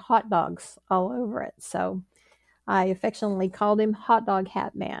that had hot dogs all over it. So I affectionately called him Hot Dog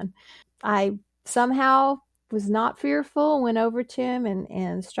Hat Man. I somehow was not fearful, went over to him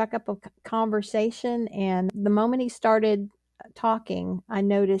and struck up a conversation. And the moment he started talking, I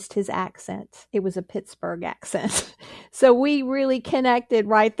noticed his accent. It was a Pittsburgh accent. So we really connected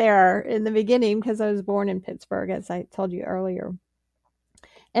right there in the beginning because I was born in Pittsburgh, as I told you earlier.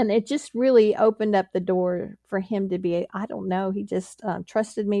 And it just really opened up the door for him to be, I don't know, he just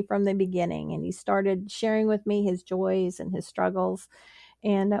trusted me from the beginning. And he started sharing with me his joys and his struggles.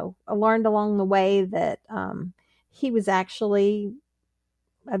 And I learned along the way that he was actually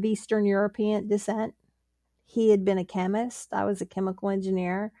of Eastern European descent. He had been a chemist. I was a chemical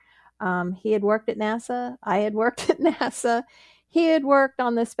engineer. He had worked at NASA. I had worked at NASA. He had worked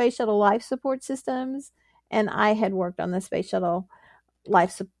on the space shuttle life support systems, and I had worked on the space shuttle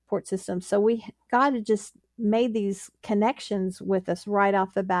life support system. So God had just made these connections with us right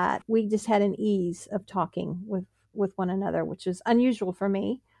off the bat. We just had an ease of talking with one another, which is unusual for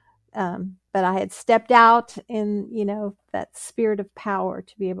me. But I had stepped out in, that spirit of power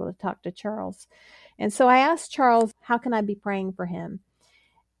to be able to talk to Charles. And so I asked Charles, how can I be praying for him?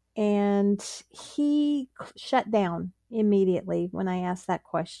 And he shut down immediately when I asked that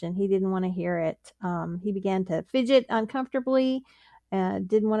question. He didn't want to hear it. He began to fidget uncomfortably,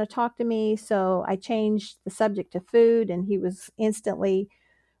 didn't want to talk to me. So I changed the subject to food, and he was instantly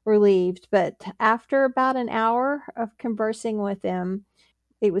relieved. But after about an hour of conversing with him,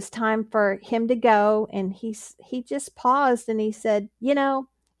 it was time for him to go. And he just paused and he said,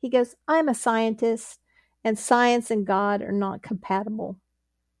 he goes, I'm a scientist, and science and God are not compatible.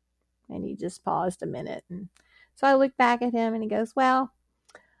 And he just paused a minute. And so I looked back at him and he goes, well,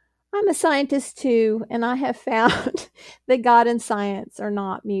 I'm a scientist too, and I have found that God and science are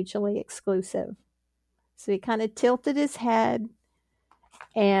not mutually exclusive. So he kind of tilted his head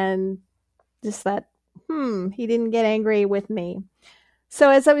and just thought, he didn't get angry with me.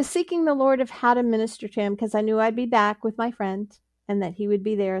 So as I was seeking the Lord of how to minister to him, because I knew I'd be back with my friend and that he would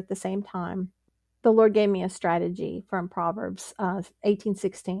be there at the same time, the Lord gave me a strategy from Proverbs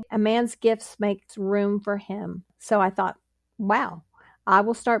 18:16. A man's gifts makes room for him. So I thought, wow, I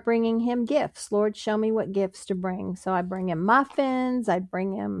will start bringing him gifts. Lord, show me what gifts to bring. So I bring him muffins. I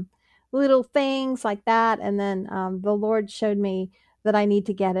bring him little things like that. And then the Lord showed me that I need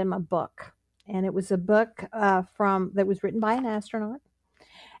to get him a book. And it was a book that was written by an astronaut.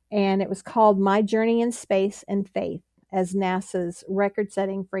 And it was called My Journey in Space and Faith as NASA's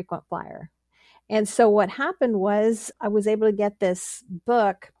record-setting frequent flyer. And so what happened was I was able to get this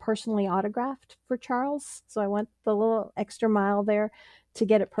book personally autographed for Charles. So I went the little extra mile there to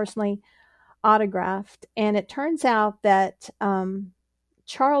get it personally autographed. And it turns out that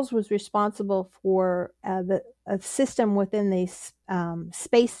Charles was responsible for a system within these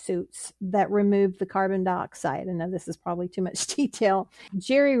space suits that removed the carbon dioxide. I know this is probably too much detail.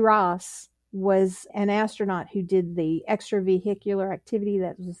 Jerry Ross was an astronaut who did the extravehicular activity,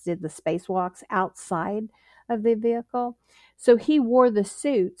 did the spacewalks outside of the vehicle. So he wore the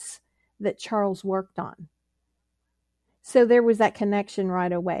suits that Charles worked on. So there was that connection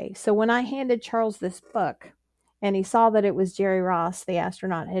right away. So when I handed Charles this book and he saw that it was Jerry Ross, the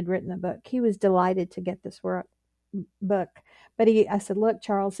astronaut, had written the book, he was delighted to get this book. But I said, look,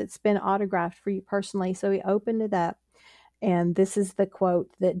 Charles, it's been autographed for you personally. So he opened it up. And this is the quote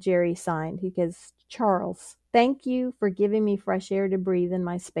that Jerry signed. He goes, Charles, thank you for giving me fresh air to breathe in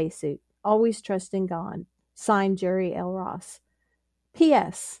my spacesuit. Always trust in God. Signed, Jerry L. Ross.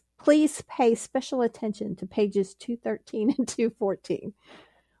 P.S. Please pay special attention to pages 213 and 214.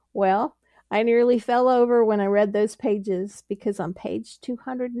 Well, I nearly fell over when I read those pages because on page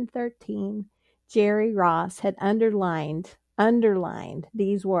 213, Jerry Ross had underlined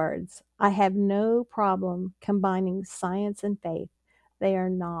these words. I have no problem combining science and faith. They are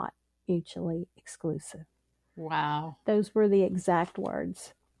not mutually exclusive. Wow. Those were the exact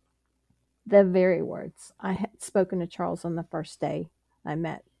words. The very words. I had spoken to Charles on the first day I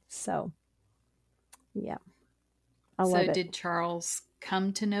met. So, yeah. I love it. So did Charles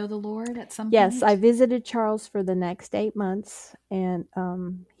come to know the Lord at some point? Yes, I visited Charles for the next 8 months, and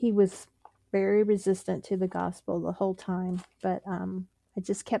he was very resistant to the gospel the whole time. But I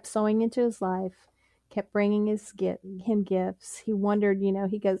just kept sowing into his life, kept bringing him gifts. He wondered,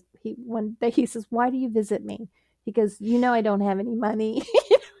 one day he says, "Why do you visit me?" He goes, "I don't have any money."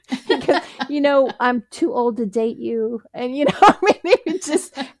 He goes, "I'm too old to date you," and he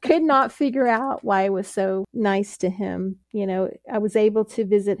just could not figure out why I was so nice to him. I was able to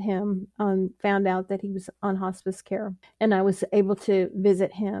visit him, found out that he was on hospice care, and I was able to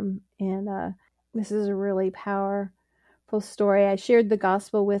visit him. And this is a really powerful story. I shared the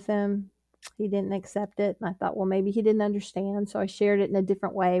gospel with him. He didn't accept it, and I thought, well, maybe he didn't understand, so I shared it in a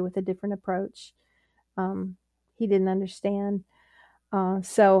different way with a different approach. He didn't understand.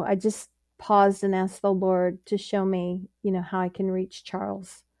 So I just paused and asked the Lord to show me, how I can reach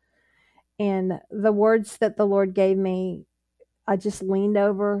Charles. And the words that the Lord gave me, I just leaned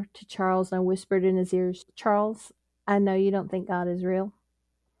over to Charles and I whispered in his ears, Charles, I know you don't think God is real,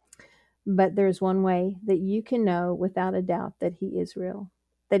 but there's one way that you can know without a doubt that he is real,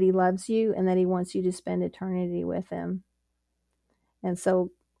 that he loves you and that he wants you to spend eternity with him. And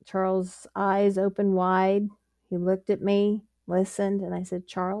so Charles' eyes opened wide. He looked at me, listened, and I said,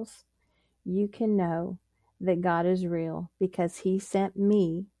 Charles, you can know that God is real because he sent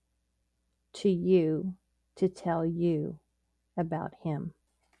me to you to tell you about him.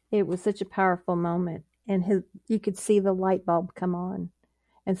 It was such a powerful moment, and you could see the light bulb come on.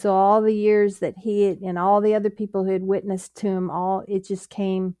 And so all the years that he had, and all the other people who had witnessed to him, it just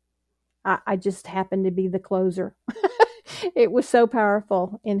came. I just happened to be the closer. It was so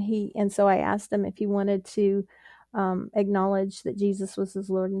powerful. And so I asked him if he wanted to acknowledge that Jesus was his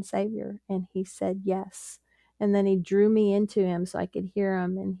Lord and Savior. And he said yes. And then he drew me into him so I could hear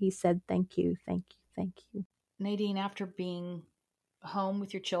him. And he said, thank you, thank you, thank you. Nadine, after being home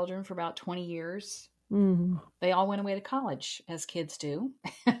with your children for about 20 years, mm-hmm. They all went away to college, as kids do.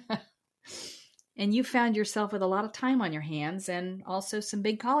 And you found yourself with a lot of time on your hands and also some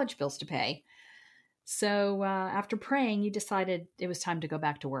big college bills to pay. So after praying, you decided it was time to go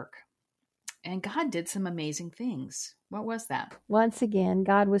back to work. And God did some amazing things. What was that? Once again,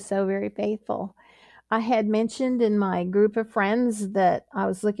 God was so very faithful. I had mentioned in my group of friends that I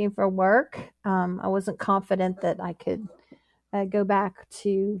was looking for work. I wasn't confident that I could go back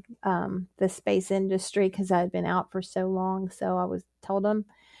to the space industry because I had been out for so long. So I told them,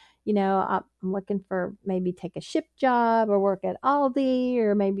 I'm looking for maybe take a ship job or work at Aldi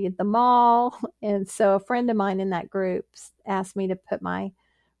or maybe at the mall. And so a friend of mine in that group asked me to put my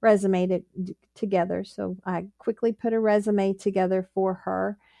resume together. So I quickly put a resume together for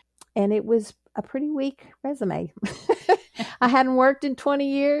her, and it was a pretty weak resume. I hadn't worked in 20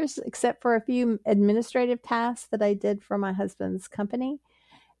 years except for a few administrative tasks that I did for my husband's company.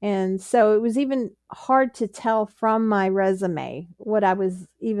 And so it was even hard to tell from my resume what I was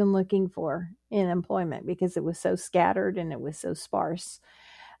even looking for in employment because it was so scattered and it was so sparse.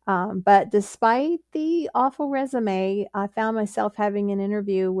 But despite the awful resume, I found myself having an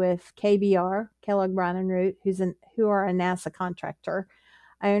interview with KBR, Kellogg Brown and Root, who are a NASA contractor.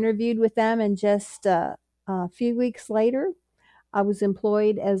 I interviewed with them, and just a few weeks later, I was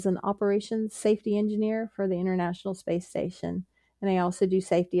employed as an operations safety engineer for the International Space Station. And I also do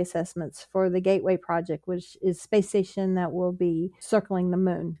safety assessments for the Gateway project, which is a space station that will be circling the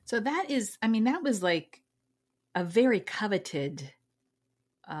moon. So that was like a very coveted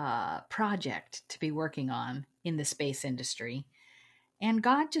project to be working on in the space industry. And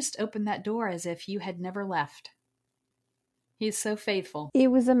God just opened that door as if you had never left. He's so faithful.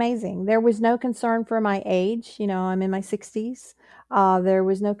 It was amazing. There was no concern for my age. I'm in my 60s. There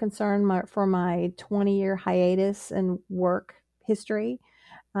was no concern for my 20-year hiatus and work history.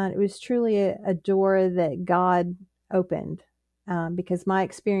 It was truly a door that God opened, because my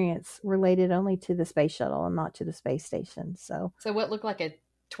experience related only to the space shuttle and not to the space station. So what looked like a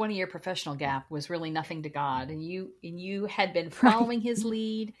 20-year professional gap was really nothing to God, and you had been right. following His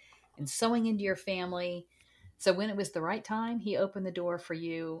lead and sowing into your family. So when it was the right time, He opened the door for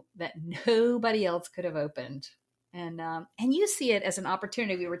you that nobody else could have opened. And you see it as an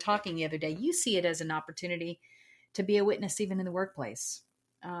opportunity. We were talking the other day. You see it as an opportunity to be a witness even in the workplace.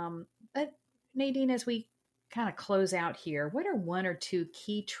 But Nadine, as we kind of close out here, what are one or two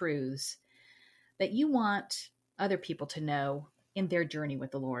key truths that you want other people to know in their journey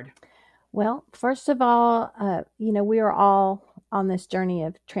with the Lord? Well, first of all, we are all on this journey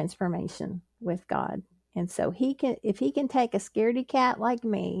of transformation with God. And so if he can take a scaredy cat like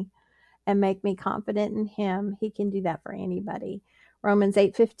me and make me confident in him, he can do that for anybody. Romans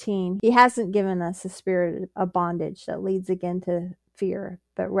 8:15, he hasn't given us a spirit of bondage that leads again to fear,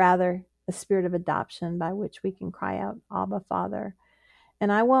 but rather a spirit of adoption by which we can cry out, Abba, Father. And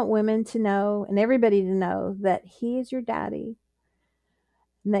I want women to know, and everybody to know, that he is your daddy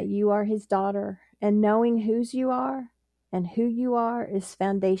and that you are his daughter. And knowing whose you are and who you are is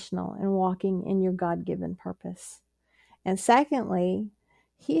foundational in walking in your God-given purpose. And secondly,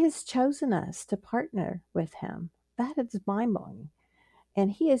 he has chosen us to partner with him. That is mind-blowing.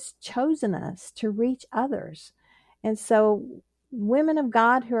 And he has chosen us to reach others. And so, women of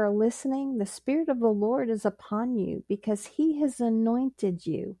God who are listening, the Spirit of the Lord is upon you because he has anointed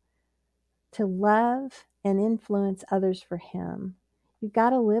you to love and influence others for him. You've got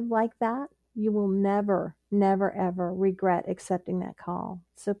to live like that. You will never, never, ever regret accepting that call.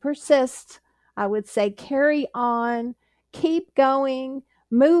 So persist. I would say carry on, keep going,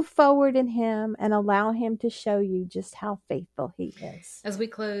 move forward in him, and allow him to show you just how faithful he is. As we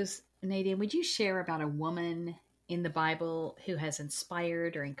close, Nadine, would you share about a woman in the Bible who has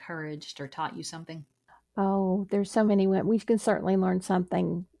inspired or encouraged or taught you something? Oh, there's so many women. We can certainly learn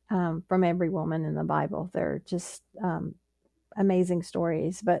something from every woman in the Bible. They're just amazing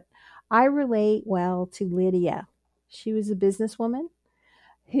stories. But I relate well to Lydia. She was a businesswoman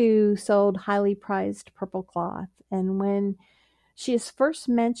who sold highly prized purple cloth. And when she is first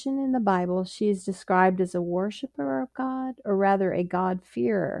mentioned in the Bible, she is described as a worshiper of God, or rather a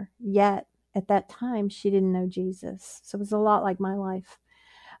God-fearer. Yet at that time, she didn't know Jesus. So it was a lot like my life.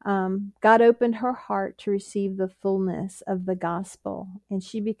 God opened her heart to receive the fullness of the gospel, and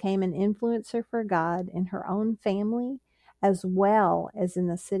she became an influencer for God in her own family as well as in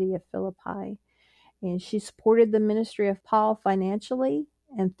the city of Philippi. And she supported the ministry of Paul financially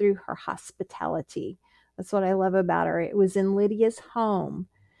and through her hospitality. That's what I love about her. It was in Lydia's home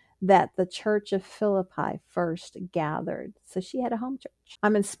that the church of Philippi first gathered. So she had a home church.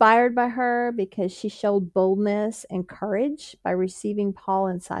 I'm inspired by her because she showed boldness and courage by receiving Paul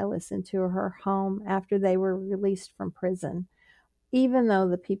and Silas into her home after they were released from prison, even though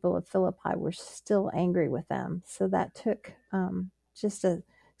the people of Philippi were still angry with them. So that took just a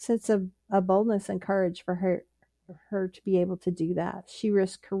sense of boldness and courage for her to be able to do that. She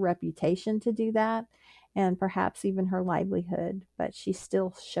risked her reputation to do that, and perhaps even her livelihood, but she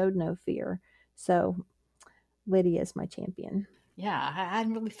still showed no fear. So Lydia is my champion. Yeah, I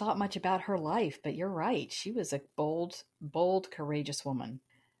hadn't really thought much about her life, but you're right. She was a bold, courageous woman.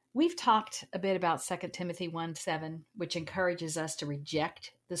 We've talked a bit about 2 Timothy 1:7, which encourages us to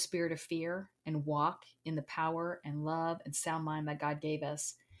reject the spirit of fear and walk in the power and love and sound mind that God gave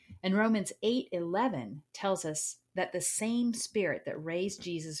us. And Romans 8:11 tells us that the same spirit that raised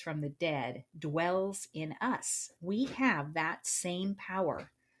Jesus from the dead dwells in us. We have that same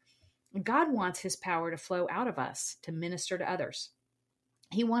power. God wants his power to flow out of us to minister to others.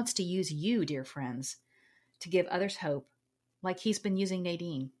 He wants to use you, dear friends, to give others hope, like he's been using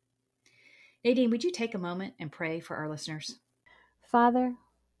Nadine. Nadine, would you take a moment and pray for our listeners? Father,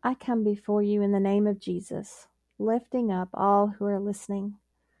 I come before you in the name of Jesus, lifting up all who are listening.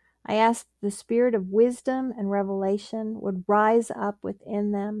 I ask the spirit of wisdom and revelation would rise up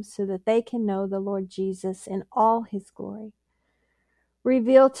within them so that they can know the Lord Jesus in all his glory.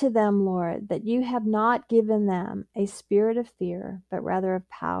 Reveal to them, Lord, that you have not given them a spirit of fear, but rather of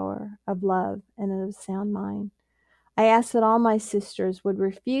power, of love, and of sound mind. I ask that all my sisters would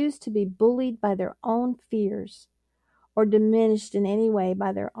refuse to be bullied by their own fears or diminished in any way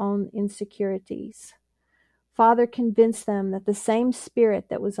by their own insecurities. Father, convince them that the same spirit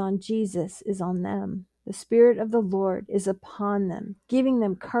that was on Jesus is on them. The Spirit of the Lord is upon them, giving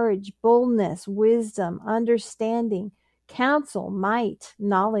them courage, boldness, wisdom, understanding, counsel, might,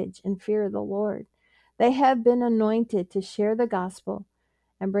 knowledge, and fear of the Lord. They have been anointed to share the gospel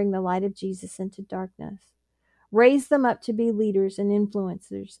and bring the light of Jesus into darkness. Raise them up to be leaders and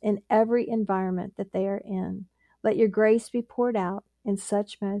influencers in every environment that they are in. Let your grace be poured out in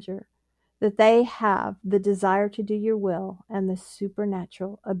such measure that they have the desire to do your will and the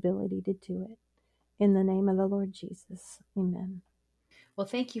supernatural ability to do it. In the name of the Lord Jesus, amen. Well,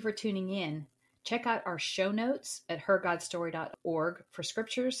 thank you for tuning in. Check out our show notes at hergodstory.org for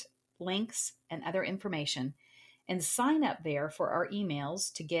scriptures, links, and other information. And sign up there for our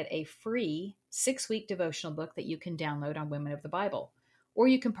emails to get a free 6-week devotional book that you can download on Women of the Bible. Or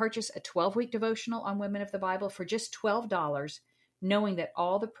you can purchase a 12-week devotional on Women of the Bible for just $12, knowing that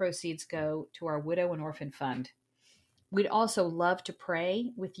all the proceeds go to our Widow and Orphan Fund. We'd also love to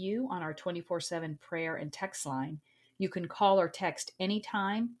pray with you on our 24/7 prayer and text line. You can call or text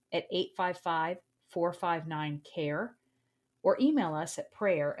anytime at 855-459-CARE or email us at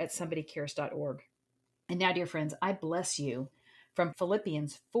prayer@somebodycares.org. And now, dear friends, I bless you from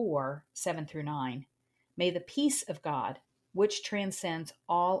Philippians 4:7-9. May the peace of God, which transcends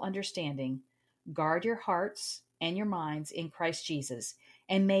all understanding, guard your hearts and your minds in Christ Jesus,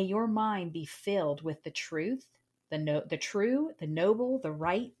 and may your mind be filled with the truth, the true, the noble, the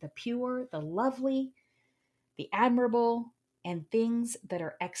right, the pure, the lovely, the admirable, and things that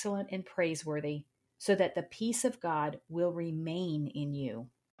are excellent and praiseworthy, so that the peace of God will remain in you.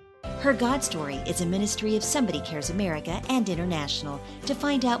 Her God Story is a ministry of Somebody Cares America and International. To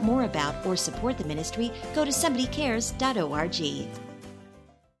find out more about or support the ministry, go to somebodycares.org.